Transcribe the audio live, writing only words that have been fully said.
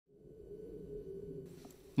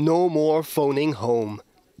No more phoning home.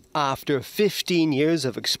 After 15 years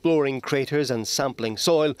of exploring craters and sampling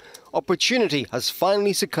soil, Opportunity has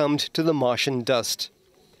finally succumbed to the Martian dust.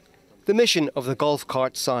 The mission of the golf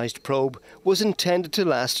cart-sized probe was intended to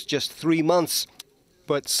last just 3 months,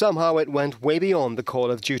 but somehow it went way beyond the call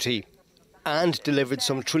of duty and delivered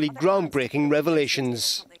some truly groundbreaking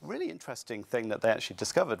revelations. Really interesting thing that they actually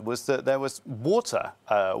discovered was that there was water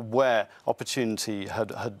where Opportunity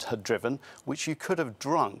had driven, which you could have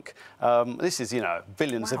drunk. This is,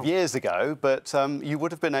 billions of years ago, but you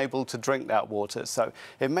would have been able to drink that water. So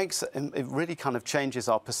it really kind of changes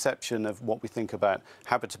our perception of what we think about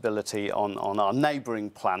habitability on our neighbouring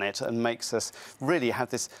planet, and makes us really have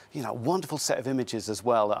this, wonderful set of images as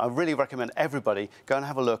well. I really recommend everybody go and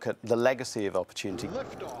have a look at the legacy of Opportunity.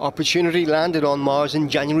 Opportunity landed on Mars in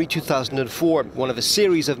January 2004, one of a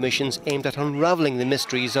series of missions aimed at unravelling the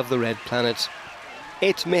mysteries of the red planet.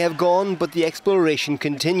 It may have gone, but the exploration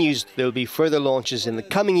continues. There will be further launches in the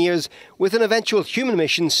coming years, with an eventual human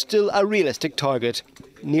mission still a realistic target.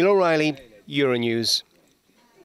 Neil O'Reilly, Euronews.